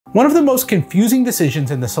One of the most confusing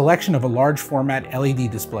decisions in the selection of a large format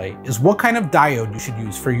LED display is what kind of diode you should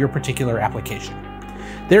use for your particular application.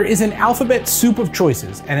 There is an alphabet soup of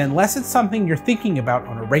choices, and unless it's something you're thinking about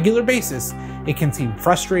on a regular basis, it can seem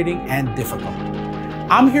frustrating and difficult.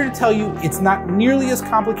 I'm here to tell you it's not nearly as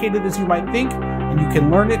complicated as you might think, and you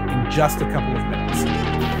can learn it in just a couple of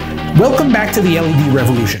minutes. Welcome back to the LED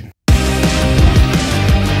revolution.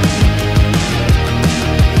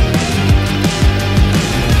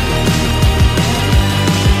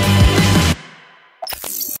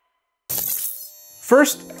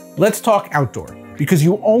 First, let's talk outdoor, because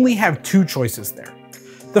you only have two choices there.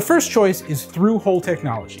 The first choice is through-hole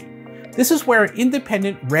technology. This is where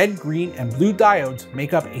independent red, green, and blue diodes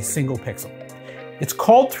make up a single pixel. It's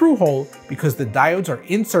called through-hole because the diodes are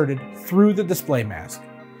inserted through the display mask.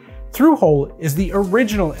 Through-hole is the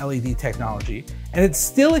original LED technology, and it's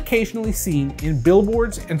still occasionally seen in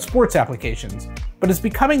billboards and sports applications, but it's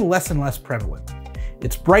becoming less and less prevalent.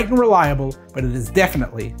 It's bright and reliable, but it is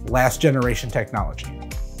definitely last generation technology.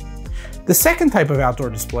 The second type of outdoor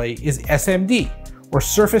display is SMD, or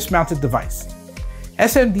surface mounted device.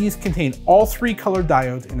 SMDs contain all three colored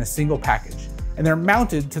diodes in a single package, and they're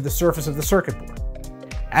mounted to the surface of the circuit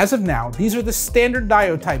board. As of now, these are the standard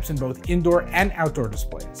diode types in both indoor and outdoor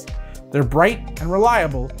displays. They're bright and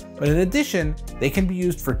reliable, but in addition, they can be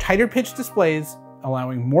used for tighter pitch displays,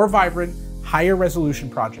 allowing more vibrant, higher resolution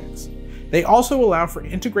projects. They also allow for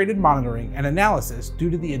integrated monitoring and analysis due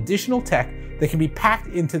to the additional tech that can be packed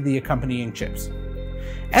into the accompanying chips.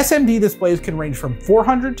 SMD displays can range from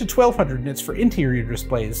 400 to 1200 nits for interior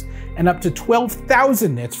displays and up to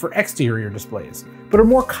 12,000 nits for exterior displays, but are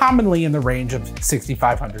more commonly in the range of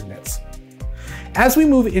 6500 nits. As we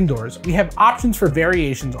move indoors, we have options for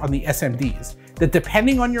variations on the SMDs that,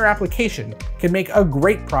 depending on your application, can make a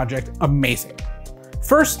great project amazing.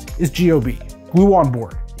 First is GOB, glue on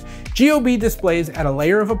board. GOB displays add a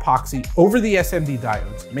layer of epoxy over the SMD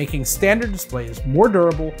diodes, making standard displays more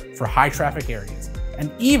durable for high traffic areas, and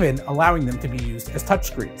even allowing them to be used as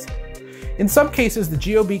touchscreens. In some cases, the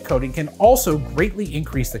GOB coating can also greatly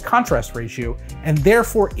increase the contrast ratio and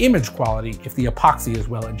therefore image quality if the epoxy is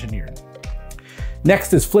well engineered.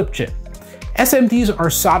 Next is flip chip. SMDs are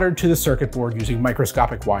soldered to the circuit board using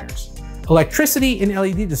microscopic wires. Electricity in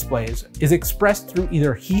LED displays is expressed through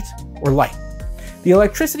either heat or light. The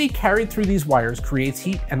electricity carried through these wires creates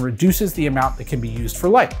heat and reduces the amount that can be used for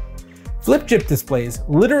light. Flip chip displays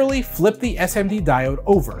literally flip the SMD diode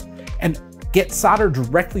over and get soldered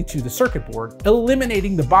directly to the circuit board,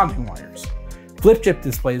 eliminating the bonding wires. Flip chip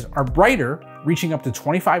displays are brighter, reaching up to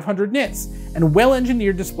 2500 nits, and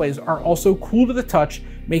well-engineered displays are also cool to the touch,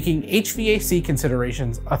 making HVAC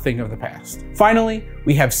considerations a thing of the past. Finally,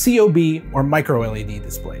 we have COB, or micro LED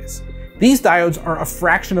displays. These diodes are a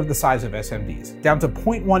fraction of the size of SMDs, down to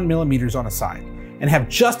 0.1 millimeters on a side, and have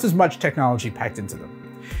just as much technology packed into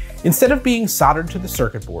them. Instead of being soldered to the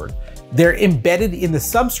circuit board, they're embedded in the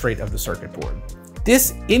substrate of the circuit board.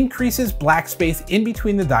 This increases black space in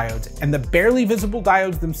between the diodes, and the barely visible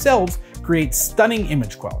diodes themselves create stunning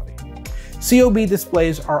image quality. COB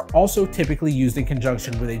displays are also typically used in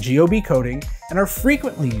conjunction with a GOB coating and are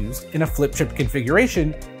frequently used in a flip chip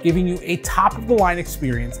configuration, giving you a top-of-the-line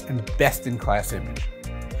experience and best-in-class image.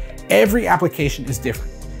 Every application is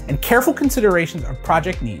different, and careful considerations of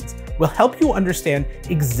project needs will help you understand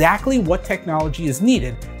exactly what technology is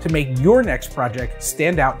needed to make your next project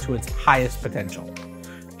stand out to its highest potential.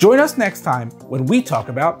 Join us next time when we talk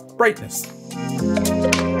about brightness.